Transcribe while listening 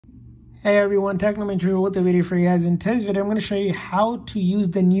Hey everyone, Technomentary here with a video for you guys. In today's video, I'm going to show you how to use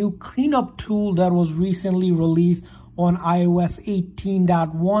the new cleanup tool that was recently released on iOS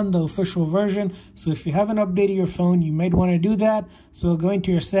 18.1, the official version. So if you haven't updated your phone, you might want to do that. So go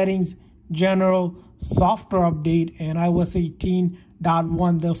into your settings, general, software update, and iOS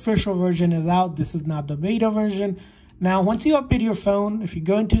 18.1, the official version is out. This is not the beta version. Now, once you update your phone, if you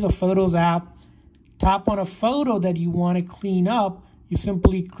go into the Photos app, tap on a photo that you want to clean up, you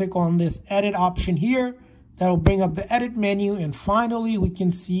simply click on this edit option here. That will bring up the edit menu, and finally we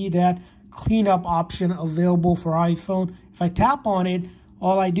can see that cleanup option available for iPhone. If I tap on it,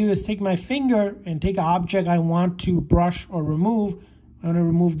 all I do is take my finger and take an object I want to brush or remove. I'm going to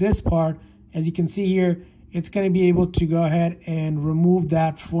remove this part. As you can see here, it's going to be able to go ahead and remove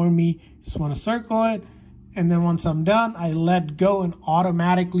that for me. Just want to circle it, and then once I'm done, I let go and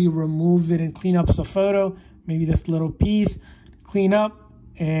automatically removes it and clean up the photo. Maybe this little piece. Clean up,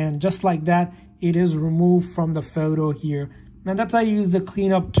 and just like that, it is removed from the photo here. Now that's how you use the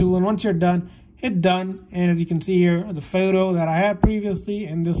cleanup tool, and once you're done, hit done, and as you can see here, the photo that I had previously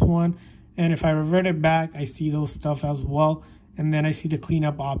and this one, and if I revert it back, I see those stuff as well, and then I see the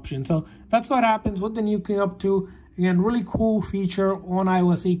cleanup option. So that's what happens with the new cleanup tool. Again, really cool feature on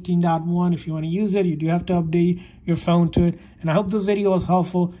iOS 18.1. If you want to use it, you do have to update your phone to it. And I hope this video was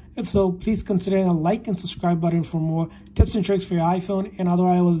helpful. If so, please consider a like and subscribe button for more tips and tricks for your iPhone and other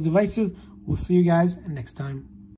iOS devices. We'll see you guys next time.